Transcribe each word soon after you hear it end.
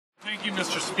Thank you,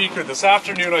 Mr. Speaker. This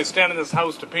afternoon I stand in this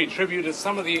House to pay tribute to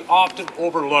some of the often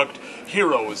overlooked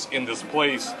heroes in this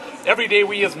place. Every day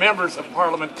we as members of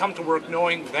Parliament come to work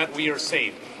knowing that we are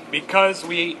safe because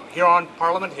we here on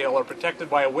Parliament Hill are protected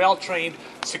by a well-trained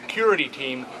security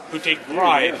team who take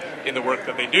pride in the work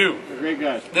that they do.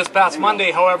 This past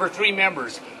Monday, however, 3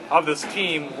 members of this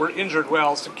team were injured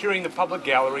while securing the public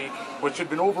gallery, which had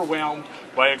been overwhelmed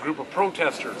by a group of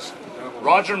protesters.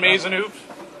 Roger Maisonneuve,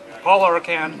 Paul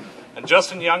Warkentin, and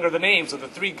Justin Young are the names of the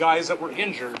 3 guys that were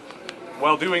injured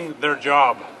while doing their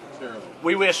job.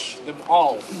 We wish them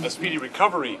all a speedy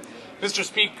recovery.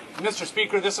 Mr.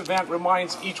 Speaker, this event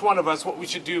reminds each one of us what we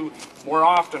should do more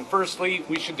often. Firstly,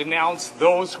 we should denounce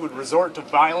those who would resort to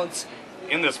violence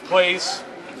in this place.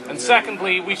 And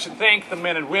secondly, we should thank the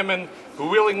men and women who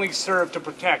willingly serve to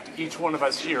protect each one of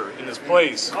us here in this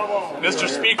place. Mr.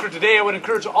 Speaker, today I would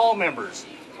encourage all members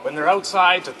when they're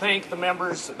outside to thank the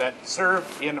members that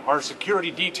serve in our security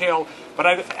detail, but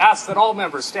I ask that all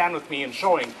members stand with me in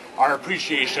showing our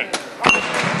appreciation.